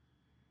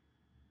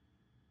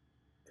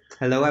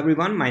Hello,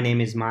 everyone. My name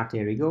is Mate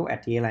Rigo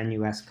at Yale and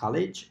US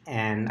College,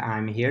 and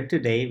I'm here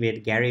today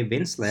with Gary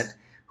Winslett,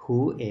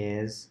 who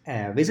is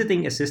a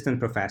visiting assistant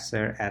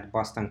professor at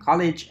Boston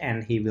College,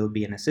 and he will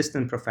be an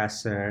assistant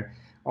professor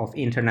of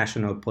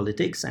international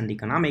politics and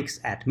economics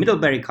at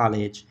Middlebury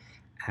College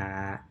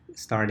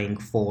starting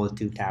fall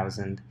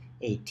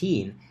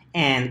 2018.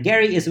 And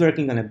Gary is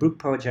working on a book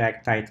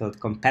project titled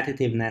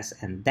Competitiveness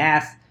and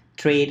Death: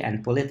 Trade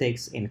and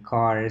Politics in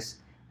Cars,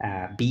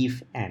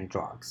 Beef, and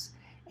Drugs.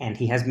 And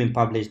he has been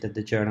published at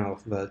the Journal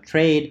of World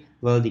Trade,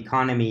 World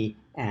Economy,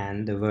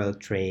 and the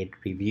World Trade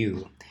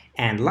Review.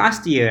 And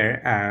last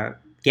year,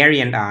 Gary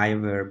and I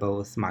were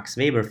both Max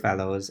Weber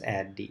Fellows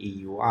at the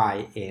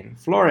EUI in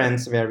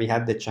Florence, where we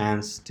had the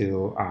chance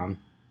to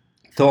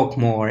talk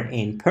more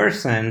in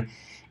person.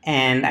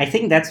 And I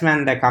think that's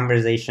when the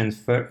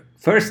conversations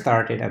first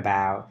started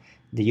about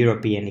the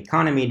European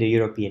economy, the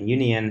European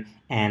Union,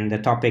 and the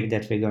topic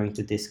that we're going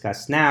to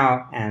discuss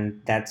now, and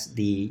that's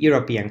the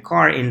European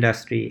car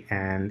industry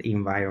and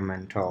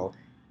environmental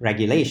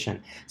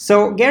regulation.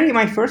 So, Gary,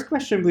 my first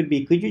question would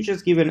be, could you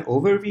just give an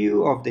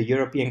overview of the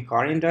European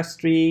car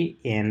industry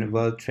in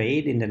world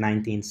trade in the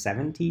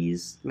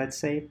 1970s, let's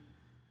say?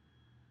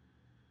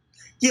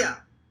 Yeah.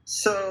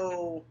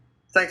 So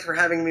thanks for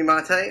having me,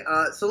 Mate.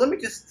 So let me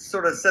just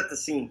sort of set the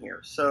scene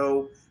here.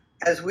 So,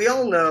 as we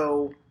all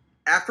know,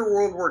 after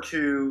World War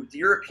II, the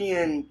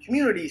European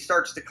community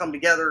starts to come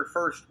together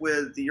first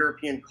with the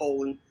European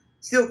coal and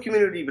steel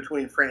community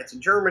between France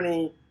and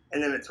Germany,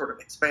 and then it sort of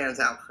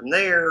expands out from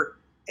there.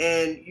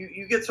 And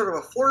you get sort of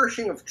a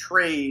flourishing of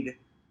trade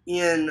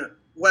in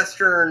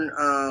Western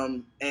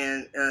and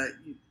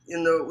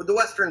in the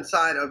Western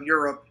side of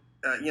Europe,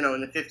 in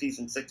the 50s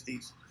and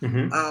 60s.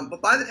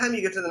 But by the time you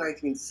get to the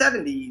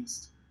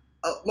 1970s,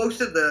 most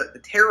of the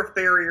tariff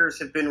barriers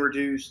have been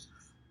reduced.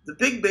 The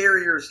big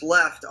barriers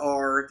left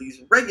are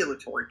these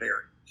regulatory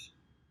barriers.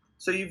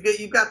 So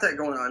you've got that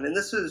going on, and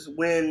this is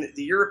when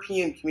the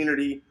European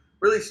community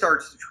really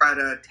starts to try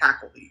to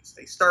tackle these.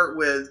 They start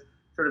with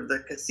sort of the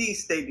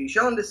Cassis de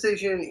Dijon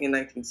decision in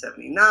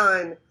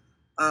 1979.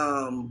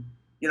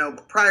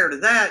 Prior to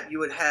that,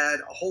 you had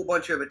had a whole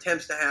bunch of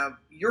attempts to have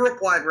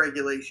Europe-wide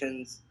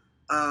regulations,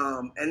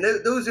 and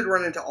those had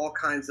run into all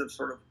kinds of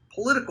sort of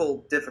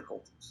political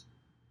difficulties.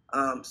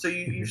 So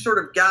you sort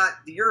of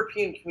got the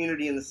European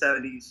community in the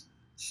 70s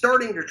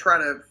starting to try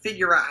to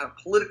figure out how to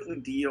politically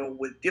deal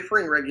with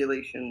differing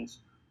regulations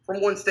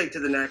from one state to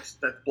the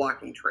next that's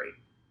blocking trade.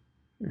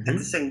 At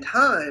the same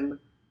time,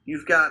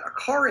 you've got a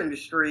car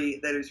industry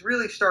that is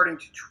really starting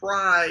to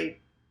try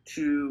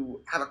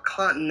to have a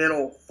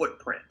continental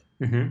footprint.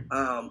 And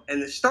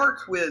it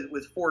starts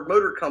with Ford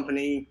Motor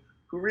Company,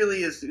 who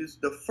really is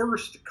the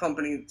first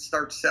company that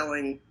starts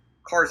selling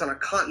cars on a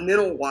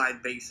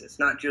continental-wide basis,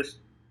 not just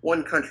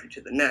one country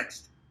to the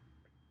next.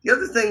 The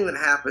other thing that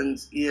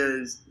happens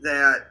is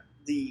that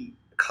the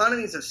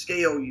economies of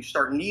scale you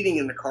start needing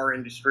in the car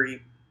industry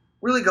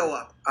really go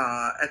up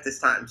at this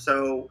time.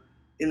 So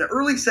in the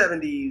early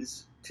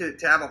 70s, to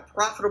have a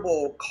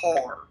profitable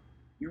car,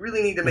 you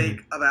really need to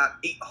make about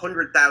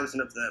 800,000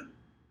 of them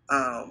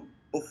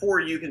before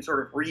you can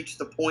sort of reach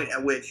the point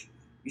at which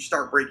you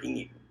start breaking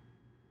even.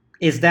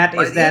 It's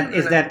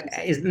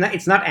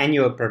not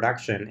annual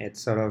production,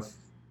 it's sort of...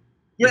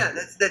 Yeah,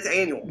 that's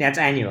annual. That's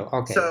annual.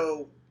 Okay.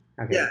 So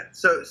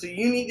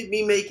you need to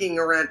be making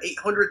around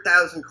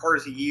 800,000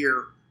 cars a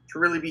year to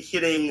really be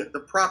hitting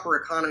the proper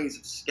economies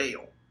of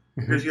scale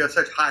because you have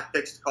such high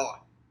fixed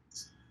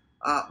costs.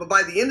 But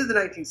by the end of the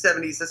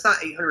 1970s, that's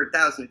not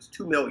 800,000; it's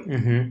 2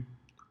 million.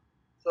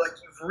 So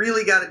you've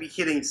really got to be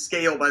hitting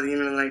scale by the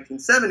end of the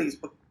 1970s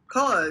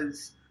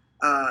because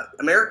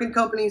American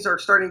companies are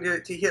starting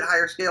to hit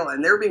higher scale,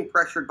 and they're being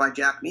pressured by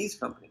Japanese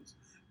companies.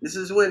 This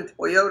is when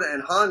Toyota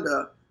and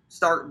Honda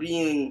start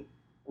being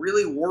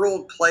really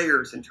world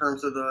players in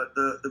terms of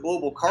the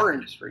global car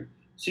industry.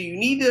 So you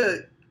need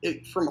to,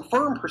 from a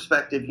firm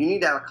perspective, you need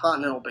to have a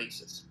continental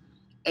basis.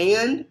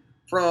 And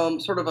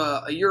from sort of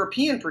a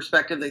European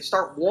perspective, they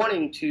start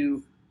wanting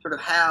to sort of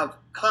have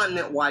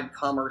continent-wide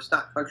commerce,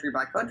 not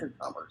country-by-country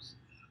commerce.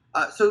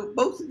 So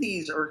both of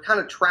these are kind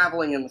of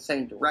traveling in the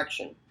same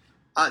direction.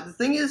 The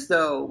thing is,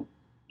 though,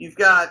 you've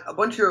got a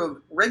bunch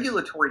of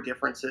regulatory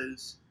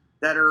differences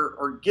that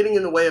are getting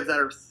in the way of that,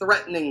 are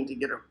threatening to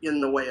get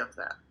in the way of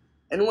that.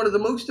 And one of the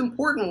most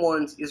important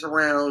ones is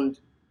around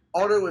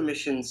auto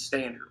emissions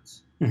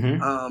standards.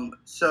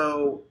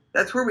 So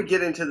that's where we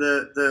get into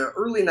the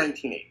early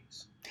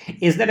 1980s.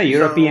 Is that a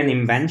European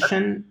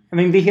invention? I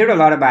mean, we hear a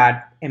lot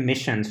about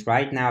emissions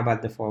right now,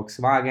 about the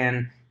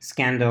Volkswagen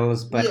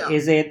scandals, but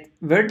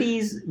were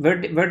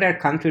there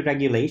country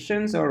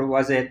regulations, or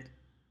was it,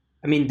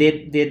 I mean,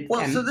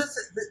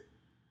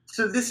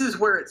 So this is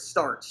where it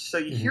starts. So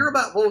you hear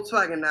about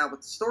Volkswagen now,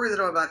 but the story that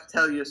I'm about to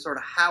tell you is sort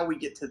of how we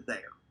get to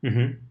there.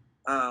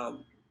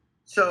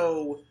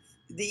 So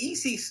the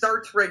EC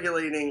starts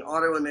regulating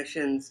auto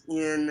emissions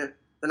in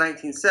the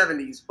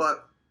 1970s,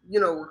 but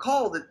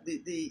recall that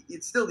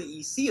it's still the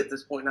EC at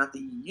this point, not the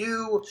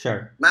EU.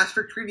 Sure.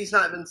 Maastricht Treaty's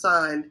not been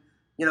signed.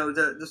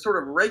 The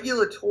sort of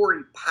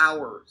regulatory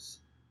powers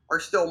are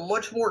still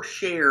much more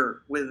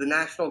shared with the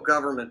national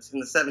governments in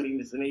the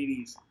 70s and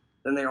 80s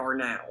than they are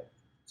now.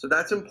 So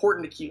that's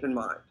important to keep in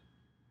mind.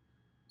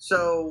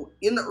 So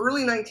in the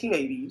early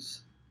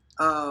 1980s,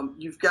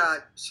 you've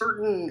got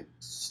certain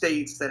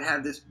states that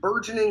have this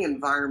burgeoning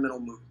environmental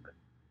movement.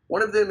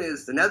 One of them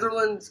is the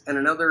Netherlands, and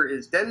another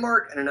is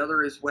Denmark, and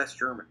another is West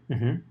Germany.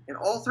 In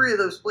all three of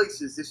those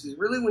places, this is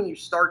really when you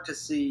start to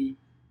see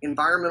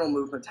environmental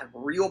movements have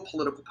real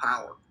political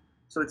power.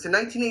 So it's in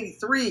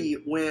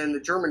 1983 when the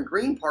German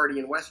Green Party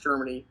in West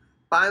Germany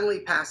finally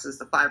passes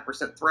the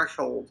 5%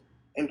 threshold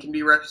and can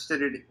be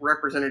represented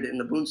in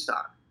the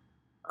Bundestag.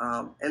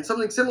 And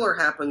something similar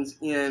happens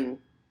in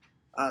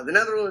the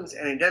Netherlands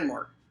and in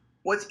Denmark.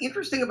 What's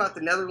interesting about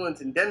the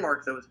Netherlands and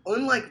Denmark, though, is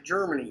unlike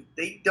Germany,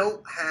 they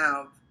don't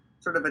have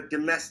sort of a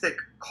domestic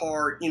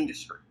car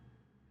industry,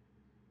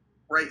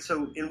 right?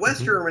 So in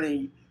West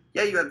Germany,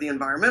 yeah, you have the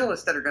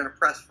environmentalists that are going to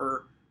press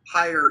for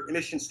higher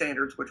emission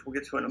standards, which we'll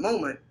get to in a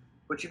moment,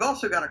 but you've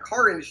also got a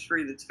car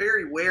industry that's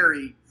very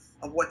wary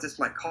of what this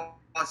might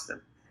cost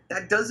them.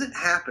 That doesn't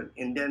happen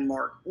in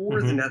Denmark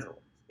or the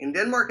Netherlands. In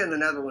Denmark and the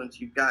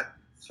Netherlands, you've got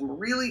some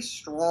really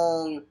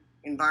strong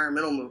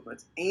environmental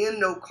movements and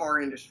no car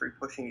industry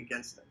pushing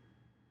against them.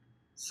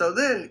 So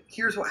then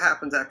here's what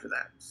happens after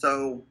that.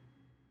 So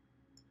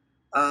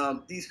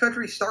these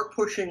countries start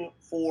pushing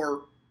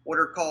for what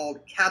are called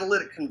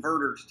catalytic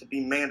converters to be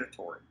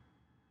mandatory.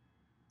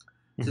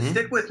 So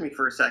stick with me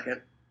for a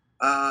second.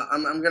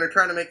 I'm going to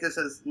try to make this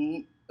as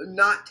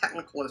not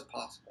technical as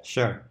possible.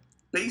 Sure.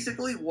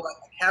 Basically, what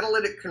a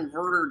catalytic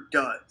converter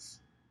does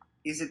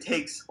is it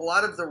takes a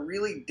lot of the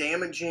really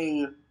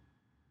damaging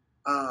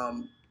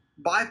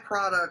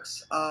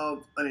byproducts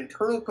of an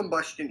internal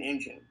combustion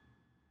engine,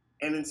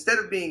 and instead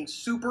of being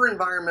super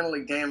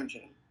environmentally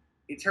damaging,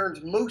 it turns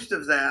most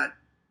of that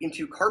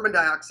into carbon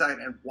dioxide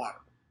and water,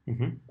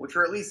 which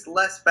are at least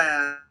less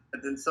bad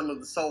than some of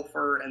the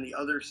sulfur and the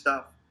other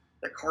stuff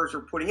that cars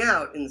were putting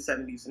out in the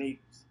 70s and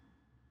 80s.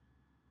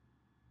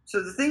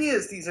 So the thing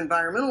is, these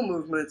environmental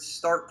movements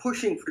start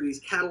pushing for these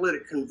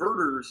catalytic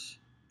converters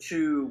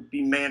to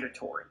be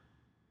mandatory.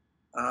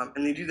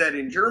 And they do that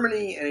in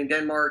Germany and in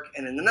Denmark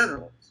and in the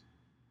Netherlands.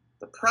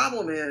 The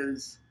problem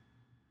is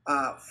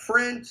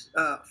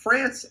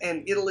France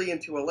and Italy,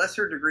 and to a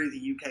lesser degree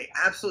the UK,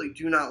 absolutely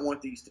do not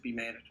want these to be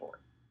mandatory.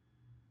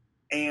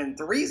 And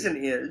the reason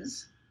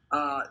is,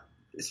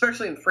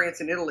 especially in France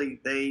and Italy,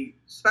 they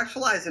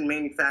specialize in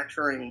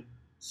manufacturing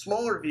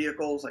smaller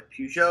vehicles like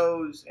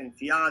Peugeots and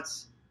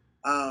Fiats.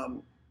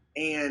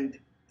 And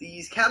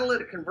these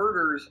catalytic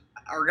converters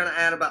are going to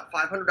add about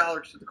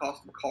 $500 to the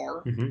cost of a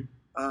car.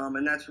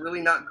 And that's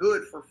really not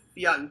good for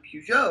Fiat and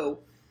Peugeot,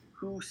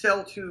 who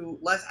sell to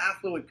less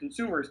affluent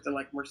consumers than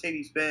like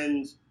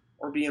Mercedes-Benz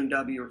or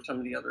BMW or some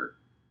of the other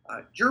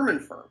German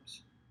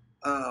firms.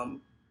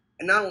 And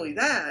not only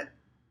that,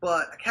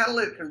 but a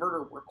catalytic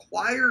converter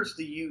requires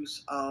the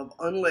use of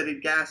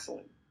unleaded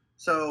gasoline.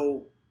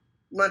 So,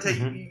 Monte,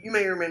 you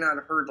may or may not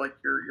have heard like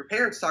your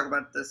parents talk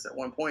about this at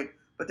one point,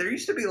 but there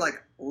used to be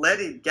like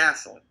leaded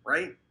gasoline,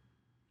 right?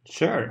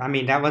 Sure. I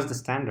mean, that was the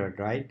standard,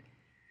 right?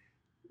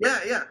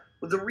 Yeah.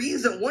 Well,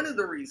 one of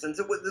the reasons,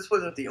 this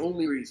wasn't the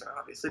only reason,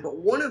 obviously, but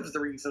one of the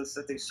reasons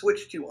that they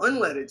switched to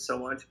unleaded so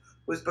much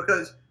was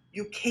because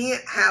you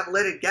can't have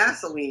leaded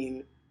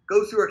gasoline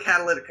go through a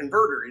catalytic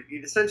converter.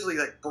 It essentially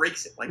like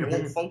breaks it, like it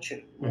won't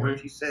function anymore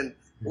if you send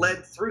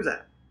lead through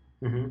that.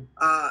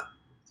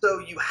 So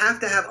you have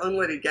to have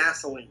unleaded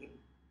gasoline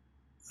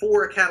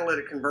for a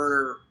catalytic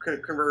converter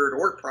to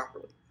work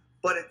properly.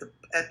 But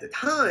at the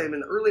time,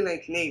 in the early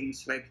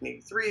 1980s,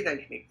 1983,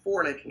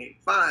 1984,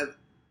 1985,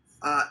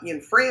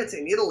 in France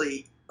and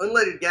Italy,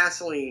 unleaded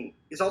gasoline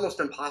is almost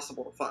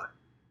impossible to find.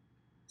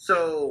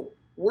 So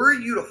were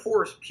you to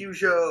force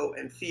Peugeot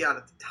and Fiat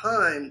at the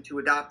time to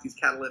adopt these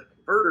catalytic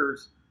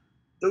converters,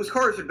 those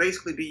cars would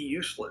basically be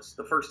useless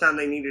the first time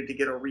they needed to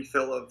get a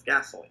refill of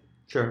gasoline.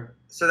 Sure.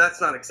 So that's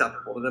not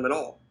acceptable to them at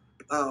all.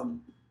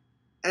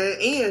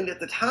 And at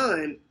the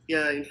time,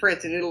 in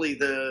France and Italy,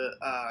 the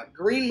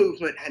green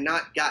movement had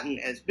not gotten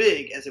as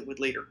big as it would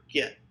later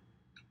get.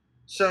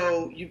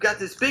 So you've got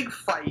this big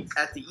fight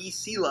at the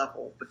EC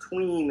level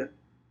between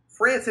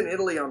France and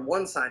Italy on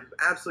one side, who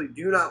absolutely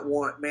do not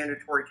want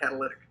mandatory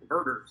catalytic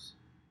converters,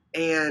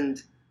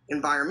 and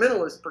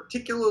environmentalists,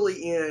 particularly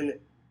in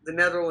the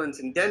Netherlands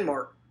and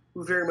Denmark,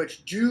 who very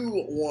much do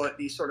want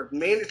these sort of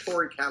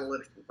mandatory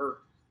catalytic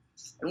converters.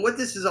 And what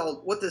this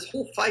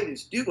whole fight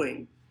is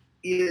doing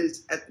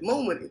is, at the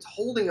moment, it's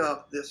holding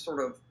up this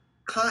sort of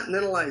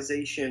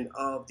continentalization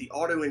of the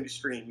auto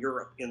industry in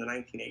Europe in the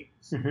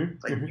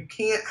 1980s. You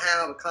can't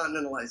have a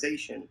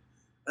continentalization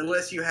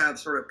unless you have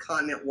sort of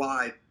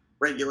continent-wide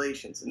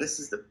regulations. And this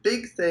is the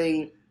big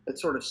thing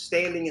that's sort of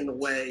standing in the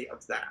way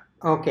of that.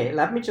 Okay,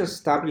 let me just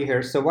stop you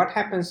here. So what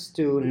happens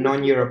to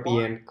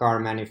non-European car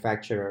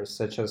manufacturers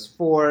such as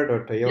Ford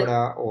or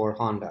Toyota or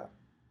Honda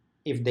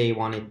if they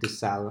wanted to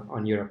sell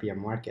on European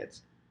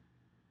markets?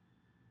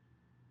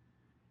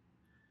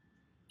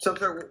 So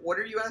what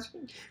are you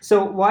asking?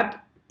 So what,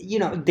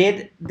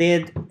 did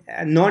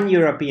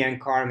non-European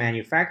car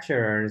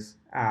manufacturers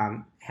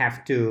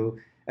have to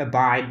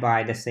abide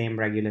by the same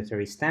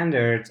regulatory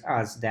standards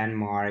as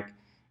Denmark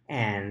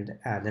and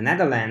the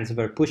Netherlands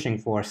were pushing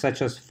for,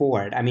 such as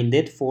Ford. I mean,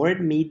 did Ford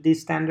meet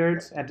these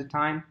standards at the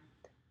time?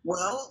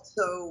 Well,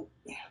 so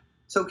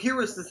here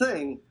was the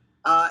thing.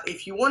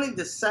 If you wanted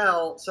to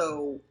sell,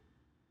 so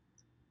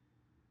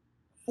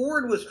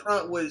Ford was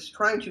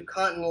trying to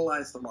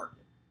continentalize the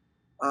market,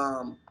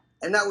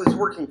 and that was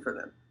working for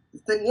them. The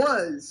thing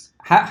was,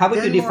 How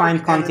would you define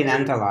Denmark and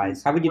the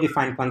continentalize? How would you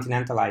define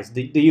continentalize?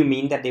 Do you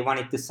mean that they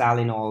wanted to sell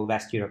in all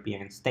West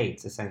European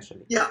states,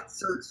 essentially? Yeah.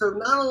 So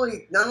not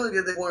only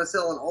did they want to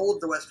sell in all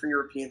of the Western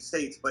European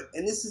states, but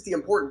and this is the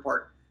important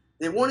part,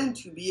 they wanted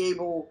to be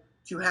able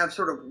to have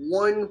sort of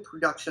one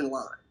production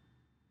line,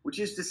 which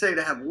is to say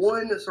to have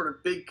one sort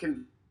of big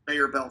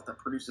conveyor belt that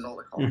produces all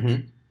the cars. Mm-hmm.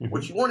 Mm-hmm.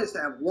 What you want is to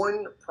have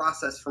one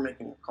process for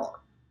making a car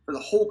for the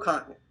whole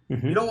continent.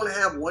 Mm-hmm. You don't want to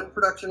have one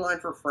production line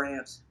for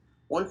France,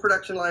 one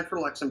production line for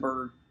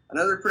Luxembourg,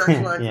 another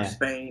production line Yeah. for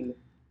Spain,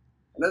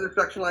 another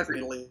production line for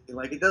Italy.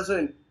 Like, it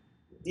doesn't,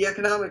 the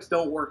economics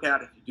don't work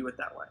out if you do it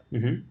that way.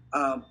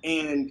 Mm-hmm.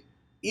 And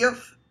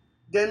if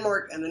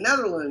Denmark and the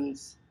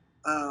Netherlands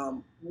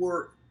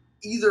were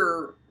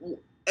either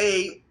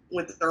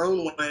went their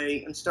own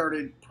way and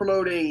started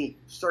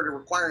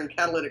requiring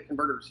catalytic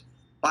converters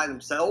by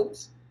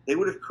themselves, they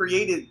would have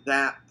created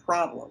that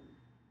problem.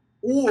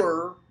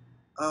 Or,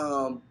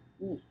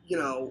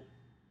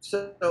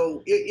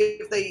 so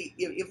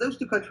if those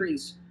two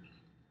countries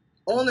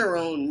on their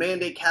own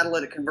mandate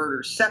catalytic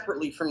converters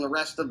separately from the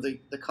rest of the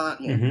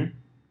continent, Mm-hmm.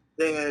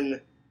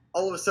 then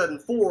all of a sudden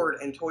Ford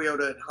and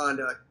Toyota and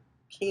Honda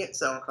can't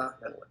sell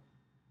continentally.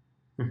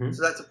 Mm-hmm.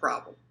 So that's a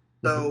problem.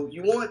 So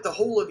you want the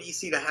whole of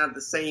EC to have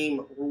the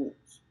same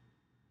rules.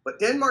 But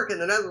Denmark and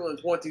the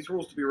Netherlands want these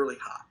rules to be really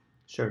high.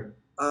 Sure.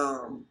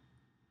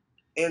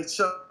 And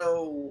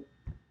so,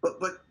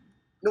 but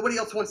nobody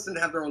else wants them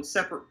to have their own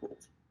separate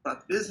rules.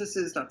 Not the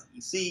businesses, not the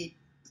EC.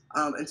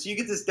 And so you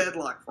get this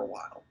deadlock for a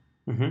while.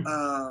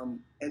 Mm-hmm.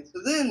 And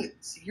so then,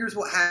 here's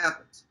what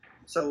happens.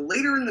 So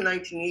later in the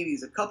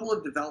 1980s, a couple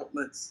of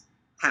developments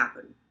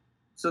happened.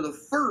 So the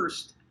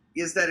first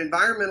is that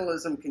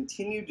environmentalism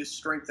continued to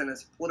strengthen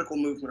as a political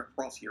movement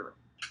across Europe.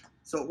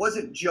 So it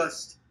wasn't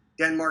just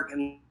Denmark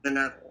and the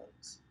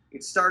Netherlands.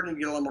 It's starting to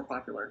get a lot more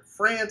popular in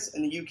France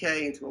and the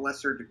UK, and to a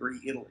lesser degree,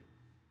 Italy.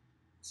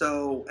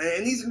 So,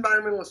 and these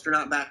environmentalists are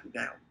not backing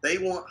down. They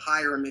want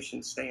higher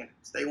emission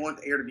standards. They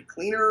want the air to be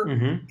cleaner,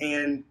 Mm-hmm.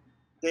 and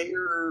they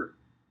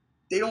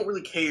don't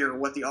really care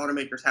what the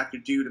automakers have to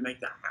do to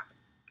make that happen.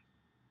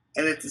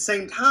 And at the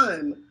same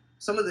time,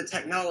 some of the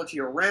technology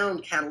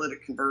around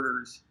catalytic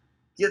converters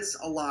gets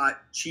a lot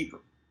cheaper.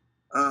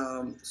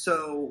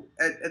 So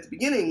at the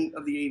beginning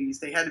of the 80s,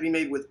 they had to be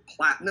made with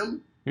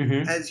platinum,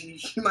 Mm-hmm. as you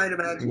might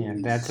imagine. Yeah,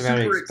 that's super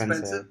very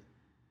expensive.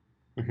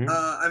 Mm-hmm.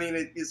 I mean,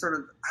 it sort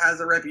of has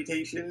a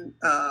reputation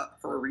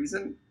for a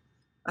reason.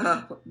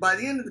 By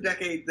the end of the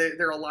decade,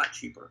 they're a lot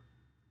cheaper.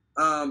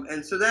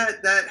 And so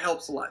that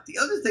helps a lot. The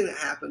other thing that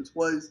happens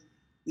was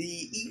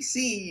the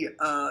EC,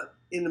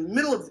 in the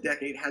middle of the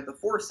decade, had the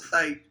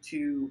foresight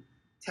to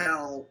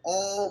tell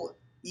all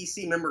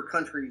EC member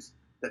countries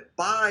that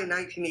by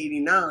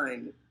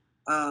 1989,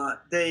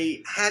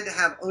 they had to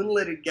have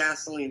unleaded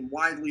gasoline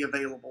widely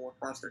available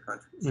across their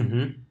countries.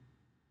 Mm-hmm.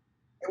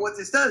 And what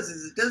this does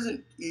is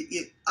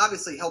it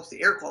obviously helps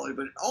the air quality,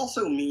 but it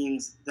also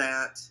means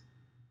that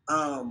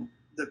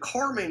the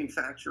car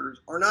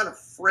manufacturers are not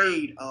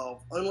afraid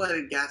of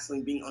unleaded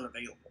gasoline being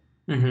unavailable.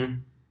 Mm-hmm.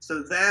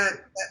 So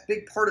that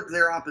big part of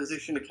their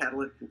opposition to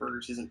catalytic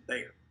converters isn't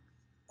there.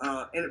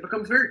 And it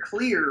becomes very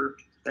clear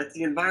that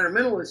the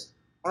environmentalists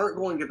aren't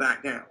going to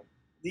back down.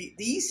 The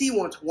EC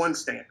wants one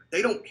standard.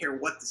 They don't care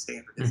what the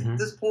standard is. Mm-hmm. At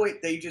this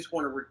point, they just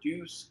want to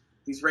reduce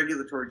these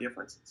regulatory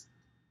differences.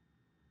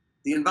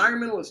 The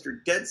environmentalists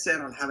are dead set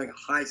on having a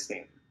high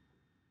standard.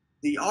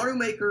 The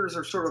automakers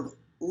are sort of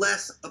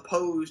less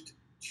opposed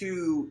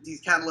to these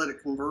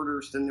catalytic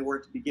converters than they were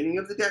at the beginning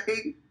of the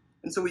decade.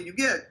 And so what you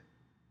get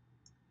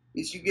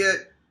is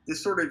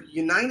this sort of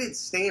united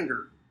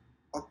standard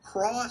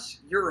across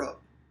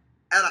Europe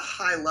at a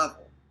high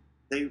level.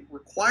 They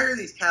require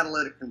these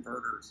catalytic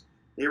converters.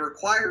 They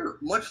require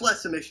much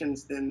less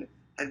emissions than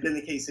had been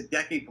the case a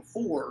decade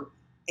before,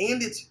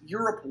 and it's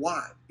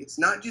Europe-wide. It's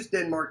not just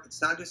Denmark.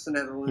 It's not just the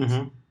Netherlands.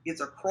 Mm-hmm. It's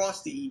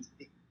across the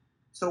EC.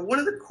 So one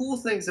of the cool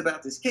things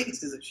about this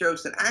case is it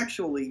shows that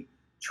actually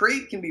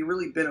trade can be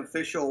really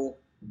beneficial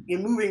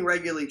in moving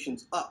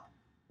regulations up.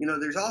 You know,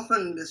 there's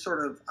often this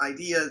sort of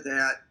idea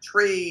that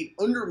trade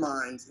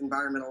undermines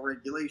environmental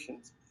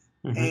regulations.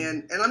 Mm-hmm.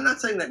 And I'm not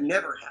saying that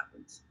never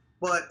happens,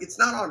 but it's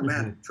not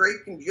automatic. Mm-hmm. Trade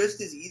can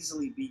just as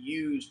easily be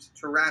used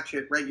to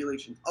ratchet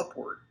regulations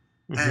upward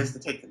Mm-hmm. as to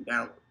take them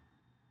downward.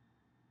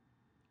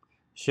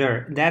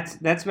 Sure,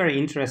 that's very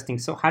interesting.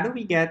 So how do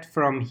we get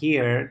from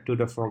here to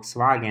the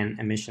Volkswagen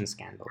emission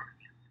scandal?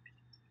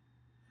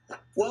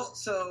 Well,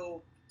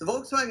 so the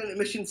Volkswagen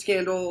emission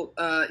scandal,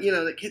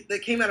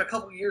 that came out a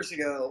couple years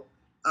ago.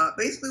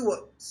 Basically,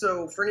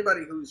 so for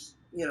anybody who's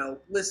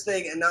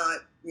listening and not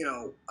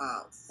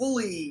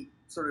fully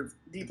sort of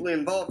deeply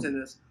involved in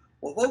this,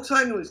 what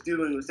Volkswagen was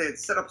doing was they had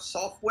set up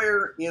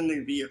software in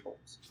their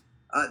vehicles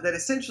that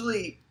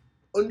essentially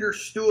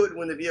understood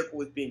when the vehicle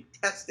was being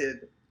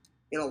tested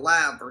in a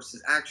lab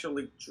versus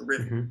actually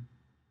driven.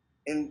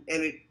 Mm-hmm. And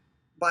it,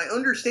 by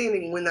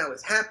understanding when that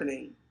was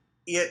happening,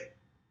 it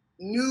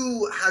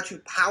knew how to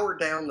power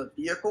down the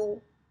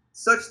vehicle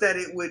such that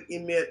it would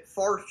emit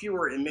far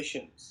fewer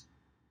emissions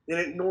than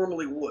it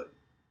normally would.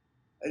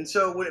 And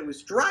so when it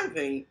was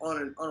driving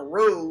on a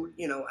road,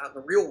 out in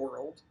the real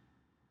world,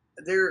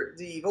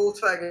 the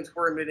Volkswagens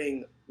were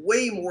emitting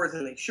way more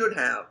than they should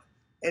have,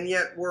 and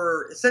yet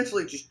were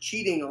essentially just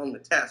cheating on the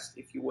test,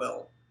 if you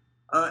will.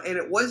 And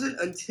it wasn't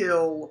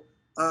until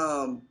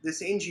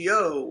this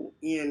NGO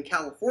in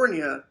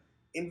California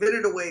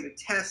invented a way to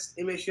test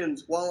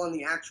emissions while on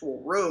the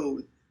actual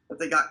road that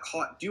they got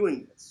caught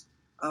doing this.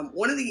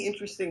 One of the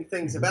interesting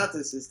things about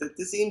this is that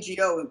this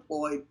NGO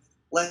employed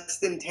less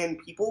than 10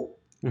 people,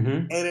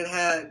 and it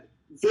had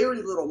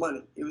very little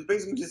money. It was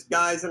basically just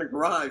guys in a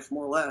garage,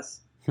 more or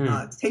less,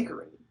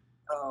 tinkering.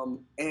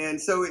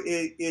 And so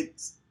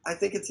I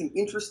think it's an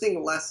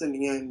interesting lesson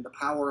in the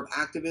power of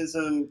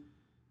activism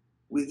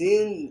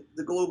within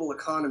the global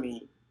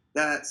economy,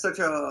 that such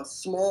a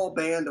small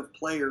band of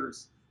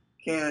players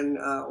can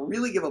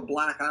really give a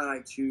black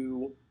eye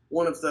to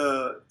one of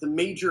the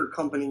major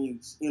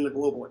companies in the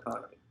global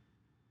economy.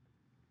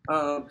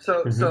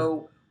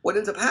 So what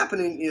ends up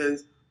happening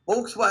is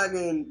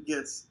Volkswagen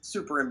gets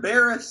super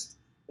embarrassed.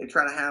 They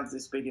try to have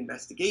this big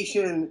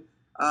investigation.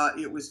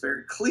 It was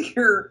very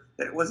clear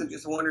that it wasn't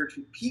just one or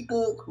two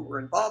people who were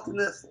involved in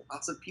this.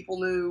 Lots of people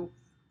knew.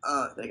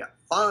 They got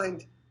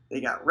fined.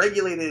 They got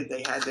regulated.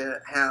 They had to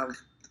have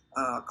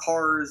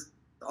cars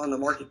on the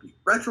market be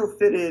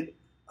retrofitted.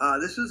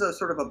 This was a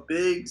sort of a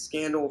big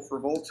scandal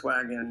for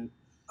Volkswagen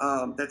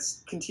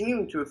that's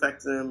continuing to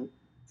affect them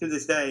to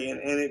this day. And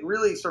it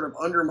really sort of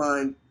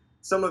undermined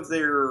some of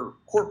their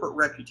corporate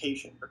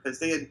reputation, because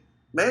they had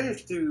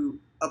managed to,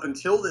 up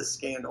until this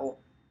scandal,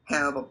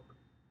 have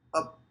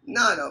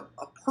not a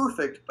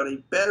perfect, but a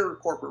better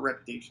corporate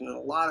reputation than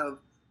a lot of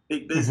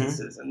big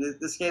businesses. And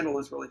the scandal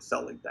has really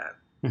sullied that.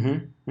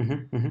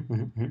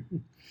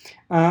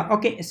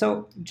 Okay,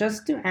 so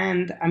just to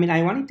end, I mean,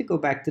 I wanted to go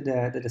back to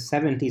the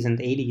 70s and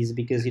 80s,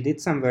 because you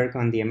did some work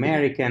on the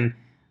American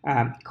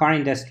car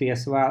industry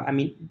as well. I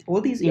mean,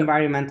 all these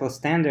environmental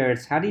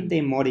standards, how did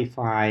they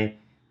modify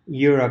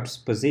Europe's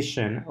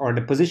position, or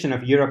the position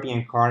of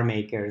European car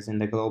makers in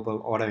the global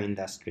auto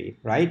industry,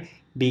 right?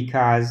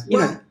 Because,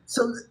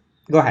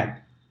 go ahead.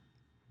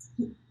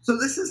 So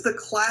this is the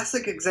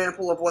classic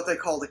example of what they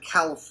call the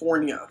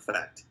California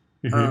effect.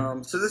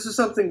 So this is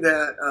something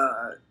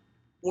that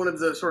one of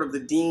the sort of the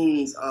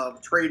deans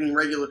of trade and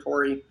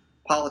regulatory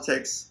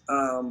politics,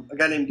 a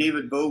guy named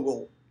David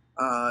Vogel,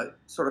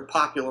 sort of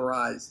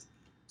popularized.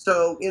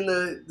 So in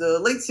the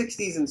late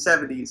 60s and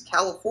 70s,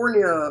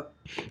 California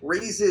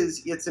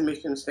raises its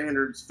emission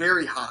standards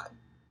very high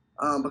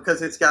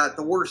because it's got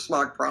the worst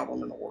smog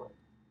problem in the world.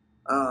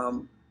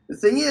 The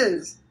thing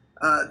is,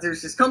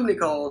 there's this company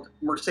called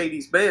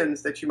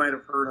Mercedes-Benz that you might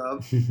have heard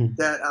of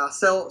that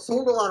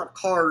sold a lot of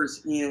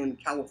cars in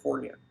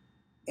California.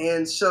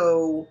 And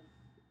so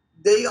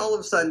they all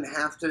of a sudden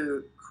have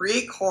to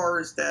create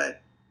cars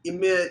that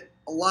emit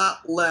a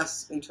lot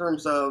less in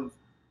terms of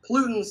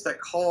pollutants that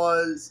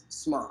cause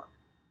smog.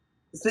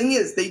 The thing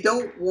is, they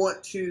don't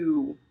want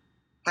to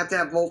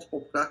have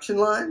multiple production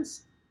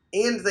lines,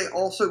 and they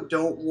also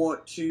don't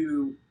want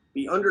to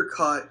be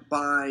undercut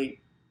by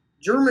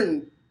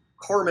German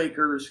car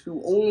makers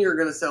who only are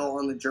going to sell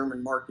on the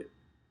German market.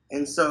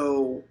 And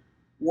so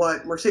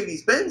what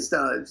Mercedes-Benz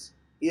does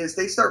is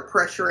they start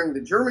pressuring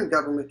the German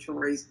government to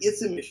raise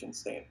its emission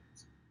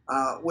standards,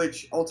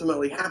 which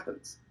ultimately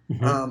happens.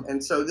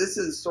 And so this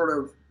is sort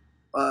of,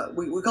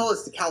 we call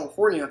this the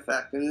California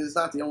effect, and it is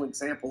not the only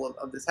example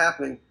of this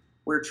happening,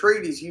 where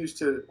trade is used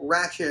to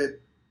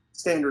ratchet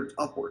standards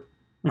upward.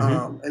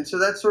 And so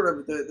that's sort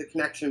of the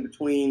connection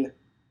between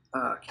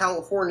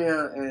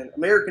California and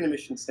American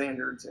emission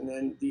standards, and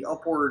then the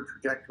upward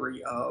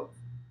trajectory of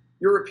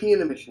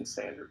European emission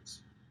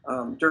standards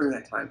during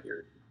that time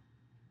period.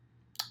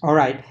 All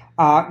right,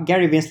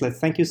 Gary Winslett,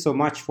 thank you so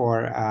much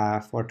for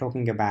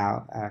talking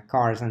about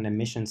cars and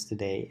emissions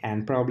today,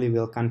 and probably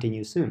we'll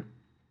continue soon.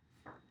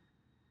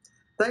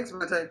 Thanks,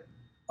 Mate.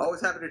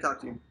 Always happy to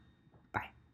talk to you.